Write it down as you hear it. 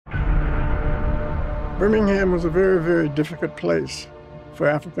Birmingham was a very, very difficult place for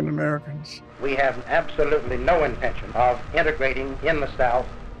African Americans. We have absolutely no intention of integrating in the South.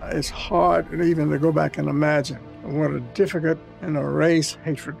 It's hard even to go back and imagine what a difficult and a race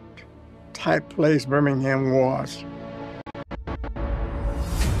hatred type place Birmingham was.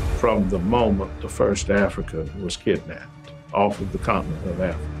 From the moment the first African was kidnapped off of the continent of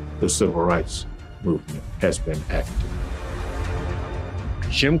Africa, the civil rights movement has been active.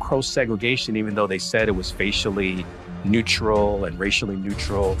 Jim Crow segregation, even though they said it was facially neutral and racially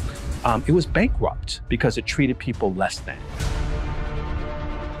neutral, it was bankrupt because it treated people less than.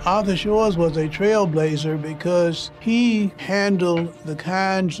 Arthur Shores was a trailblazer because he handled the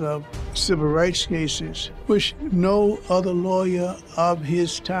kinds of civil rights cases which no other lawyer of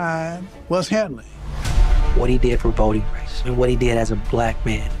his time was handling. What he did for voting rights and what he did as a black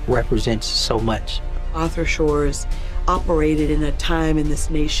man represents so much. Arthur Shores operated in a time in this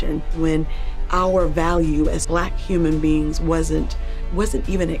nation when our value as black human beings wasn't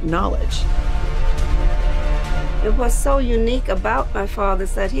even acknowledged. And what's so unique about my father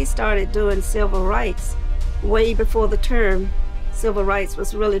is that he started doing civil rights way before the term civil rights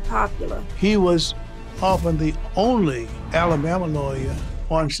was really popular. He was often the only Alabama lawyer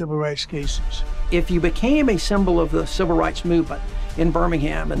on civil rights cases. If you became a symbol of the civil rights movement in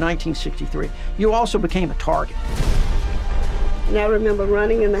Birmingham in 1963, you also became a target. And I remember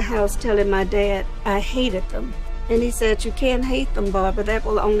running in the house telling my dad I hated them. And he said, "You can't hate them, Barbara, that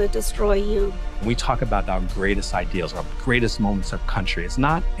will only destroy you." When we talk about our greatest ideals, our greatest moments of country, it's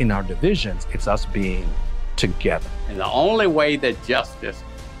not in our divisions, it's us being together. And the only way that justice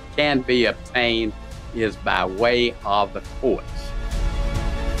can be obtained is by way of the courts.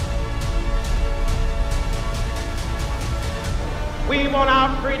 We want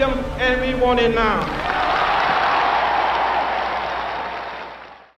our freedom, and we want it now.